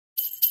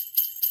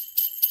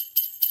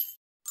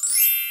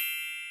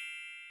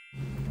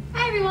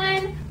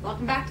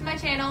Welcome back to my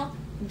channel.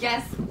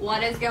 Guess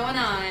what is going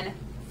on?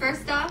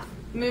 First off,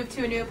 moved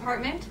to a new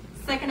apartment.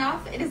 Second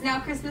off, it is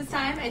now Christmas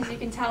time, as you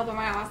can tell by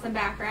my awesome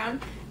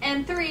background.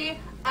 And 3,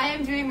 I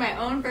am doing my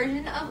own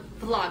version of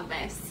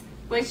Vlogmas,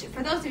 which,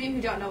 for those of you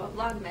who don't know what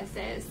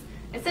Vlogmas is,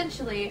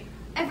 essentially,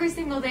 every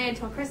single day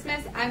until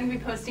Christmas, I'm going to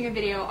be posting a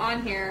video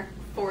on here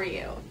for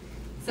you.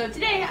 So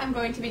today, I'm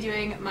going to be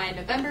doing my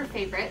November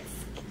favorites,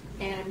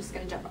 and I'm just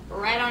going to jump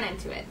right on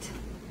into it.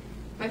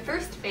 My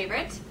first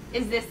favorite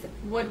is this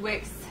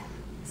Woodwicks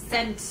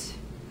scent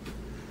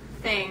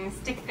thing,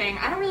 stick thing.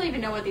 I don't really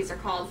even know what these are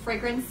called.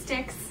 Fragrance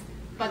sticks,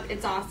 but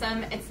it's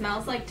awesome. It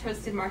smells like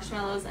toasted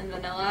marshmallows and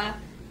vanilla,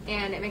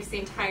 and it makes the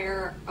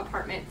entire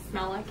apartment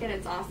smell like it.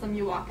 It's awesome.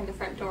 You walk in the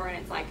front door and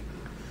it's like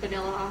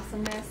vanilla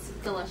awesomeness.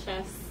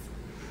 Delicious.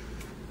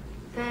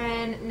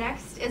 Then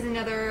next is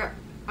another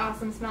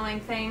awesome smelling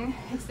thing.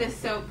 It's this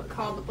soap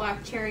called the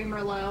Black Cherry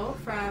Merlot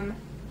from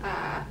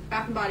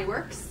Bath & Body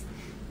Works.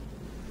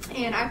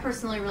 And I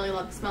personally really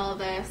love the smell of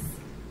this.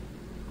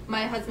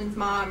 My husband's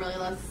mom really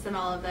loves the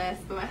smell of this,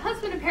 but my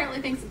husband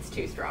apparently thinks it's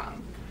too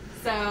strong.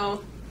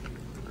 So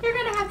you're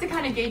gonna have to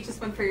kind of gauge this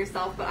one for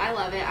yourself, but I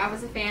love it. I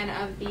was a fan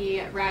of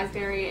the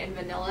raspberry and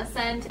vanilla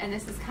scent, and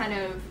this is kind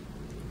of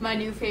my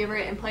new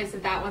favorite in place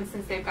of that one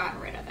since they've gotten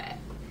rid of it.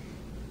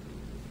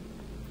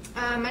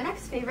 My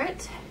next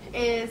favorite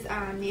is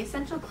the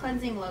Essential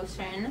Cleansing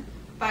Lotion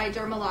by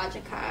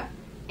Dermalogica.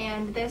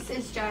 And this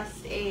is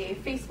just a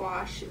face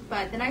wash,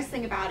 but the nice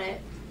thing about it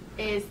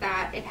is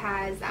that it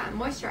has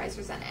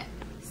moisturizers in it.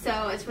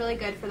 So it's really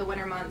good for the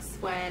winter months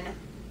when,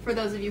 for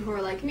those of you who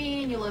are like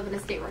me and you live in a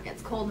state where it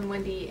gets cold and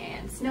windy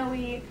and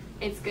snowy,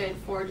 it's good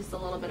for just a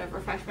little bit of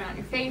refreshment on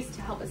your face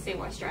to help it stay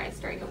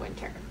moisturized during the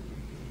winter.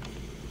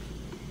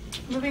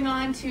 Moving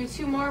on to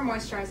 2 more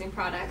moisturizing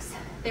products.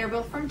 They're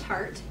both from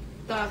Tarte.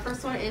 The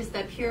first one is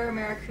the Pure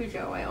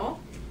Maracuja Oil.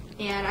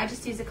 And I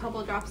just use a couple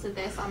of drops of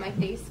this on my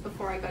face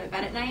before I go to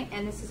bed at night,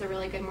 and this is a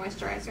really good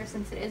moisturizer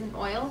since it is an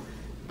oil.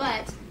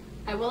 But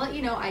I will let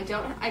you know I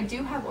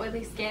do have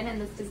oily skin,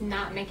 and this does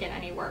not make it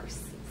any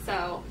worse.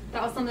 So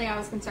that was something I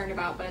was concerned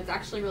about, but it's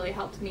actually really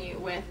helped me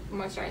with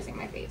moisturizing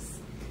my face.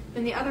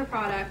 Then the other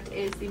product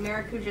is the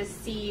Maracuja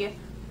C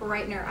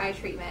Brightener Eye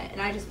Treatment, and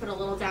I just put a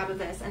little dab of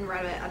this and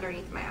rub it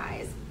underneath my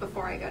eyes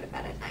before I go to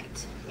bed at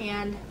night.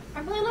 And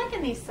I'm really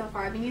liking these so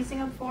far. I've been using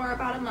them for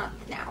about a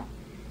month now.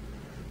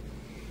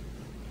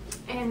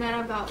 And then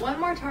I've got one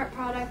more Tarte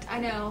product. I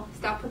know,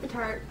 stop with the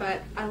Tarte,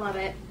 but I love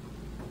it.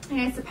 And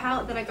it's a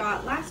palette that I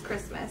got last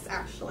Christmas,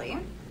 actually.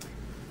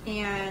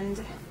 And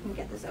let me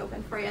get this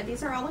open for you.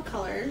 These are all the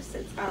colors.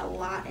 It's got a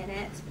lot in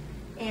it.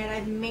 And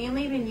I've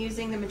mainly been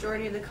using the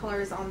majority of the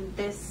colors on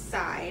this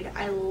side.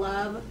 I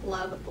love,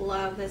 love,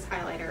 love this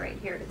highlighter right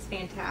here. It's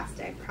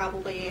fantastic.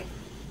 Probably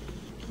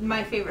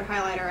my favorite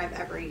highlighter I've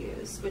ever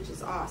used, which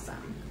is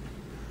awesome.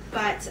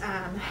 But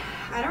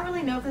I don't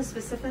really know if this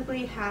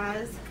specifically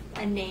has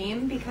a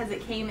name because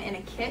it came in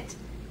a kit.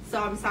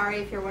 So I'm sorry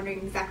if you're wondering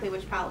exactly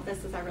which palette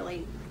this is. I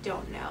really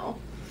don't know.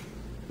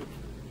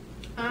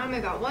 I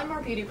got one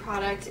more beauty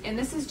product, and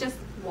this is just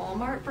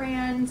Walmart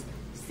brand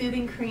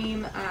Soothing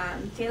Cream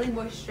Daily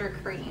Moisture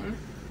Cream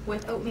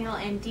with oatmeal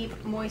and deep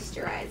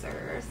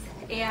moisturizers.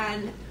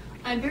 And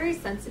I'm very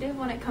sensitive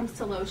when it comes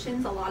to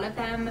lotions. A lot of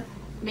them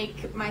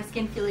make my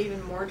skin feel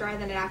even more dry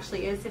than it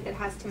actually is if it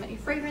has too many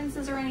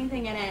fragrances or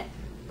anything in it.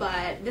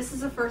 But this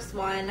is the first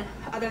one,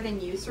 other than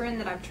Eucerin,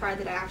 that I've tried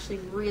that I actually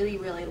really,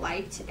 really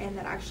liked and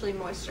that actually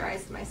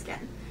moisturized my skin.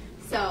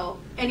 So,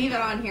 and even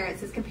on here it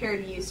says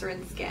compared to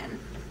Eucerin skin.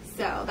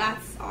 So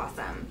that's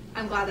awesome.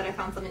 I'm glad that I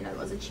found something that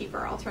was a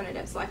cheaper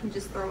alternative so I can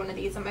just throw one of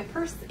these in my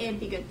purse and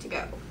be good to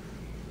go.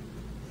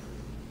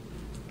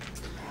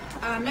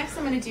 Next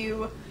I'm going to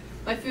do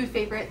my food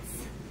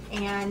favorites,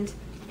 and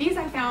these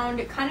I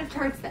found kind of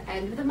towards the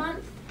end of the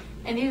month,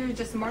 and these are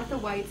just Martha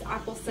White's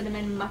Apple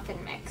Cinnamon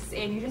Muffin Mix.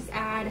 And you just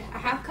add a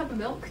 ½ cup of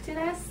milk to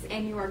this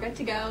and you are good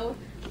to go.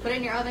 Put it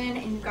in your oven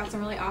and you've got some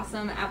really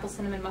awesome apple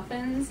cinnamon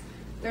muffins.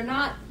 They're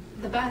not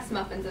the best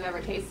muffins I've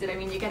ever tasted. I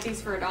mean, you get these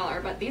for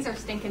 $1, but these are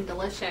stinking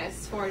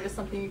delicious for just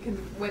something you can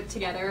whip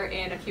together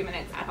in a few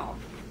minutes at home.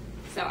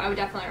 So I would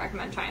definitely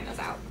recommend trying those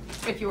out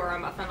if you are a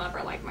muffin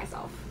lover like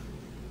myself.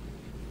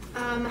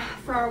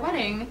 For our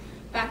wedding,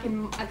 back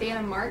at the end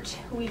of March,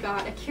 we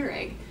got a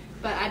Keurig,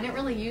 but I didn't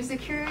really use a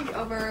Keurig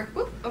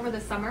over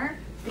the summer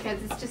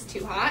because it's just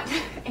too hot,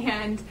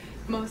 and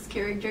most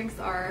Keurig drinks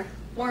are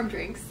warm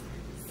drinks.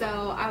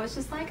 So I was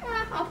just like,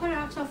 I'll put it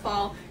out till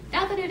fall.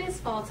 Now that it is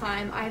fall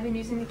time, I have been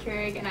using the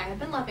Keurig and I have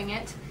been loving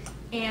it.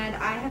 And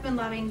I have been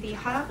loving the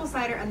hot apple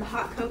cider and the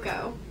hot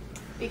cocoa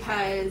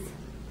because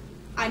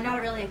I'm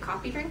not really a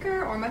coffee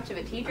drinker or much of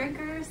a tea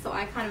drinker, so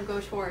I kind of go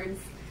towards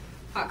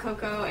hot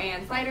cocoa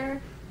and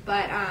cider.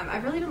 But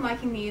I've really been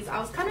liking these. I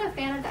was kind of a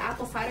fan of the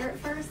apple cider at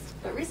first,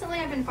 but recently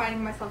I've been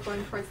finding myself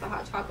going towards the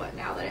hot chocolate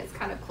now that it's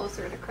kind of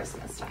closer to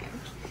Christmas time.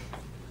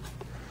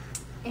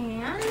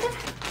 And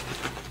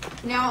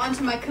now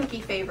onto my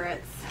cookie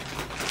favorites.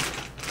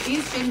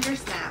 These ginger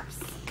snaps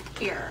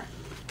here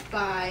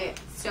by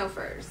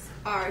Stouffer's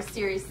are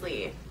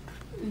seriously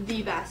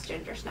the best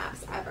ginger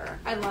snaps ever.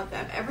 I love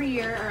them. Every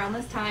year around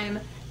this time,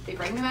 they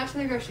bring them out to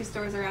the grocery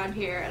stores around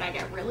here, and I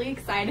get really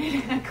excited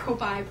and I go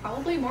buy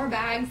probably more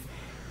bags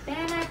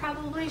than I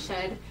probably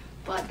should,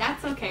 but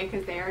that's okay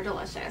because they are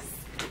delicious.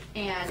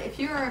 And if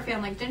you are a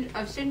fan like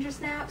of ginger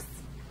snaps,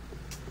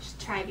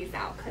 just try these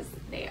out because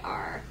they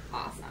are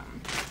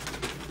awesome.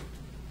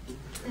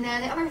 And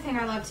then the other thing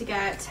I love to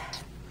get,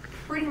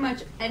 pretty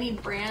much any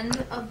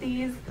brand of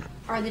these,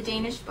 are the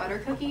Danish butter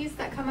cookies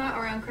that come out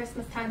around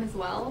Christmas time as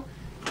well.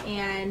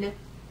 And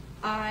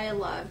I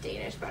love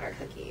Danish butter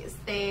cookies.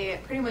 They,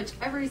 pretty much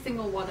every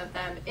single one of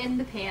them in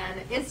the pan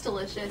is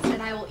delicious,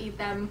 and I will eat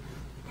them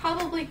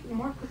probably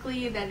more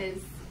quickly than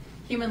is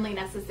humanly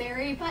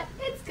necessary, but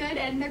it's good,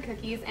 and they're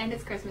cookies, and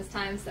it's Christmas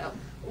time, so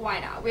why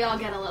not? We all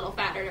get a little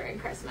fatter during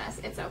Christmas.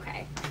 It's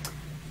okay.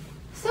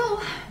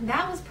 So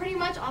that was pretty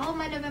much all of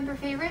my November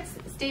favorites.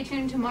 Stay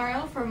tuned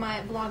tomorrow for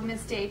my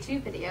Vlogmas Day 2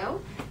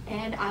 video,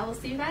 and I will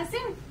see you guys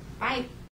soon. Bye.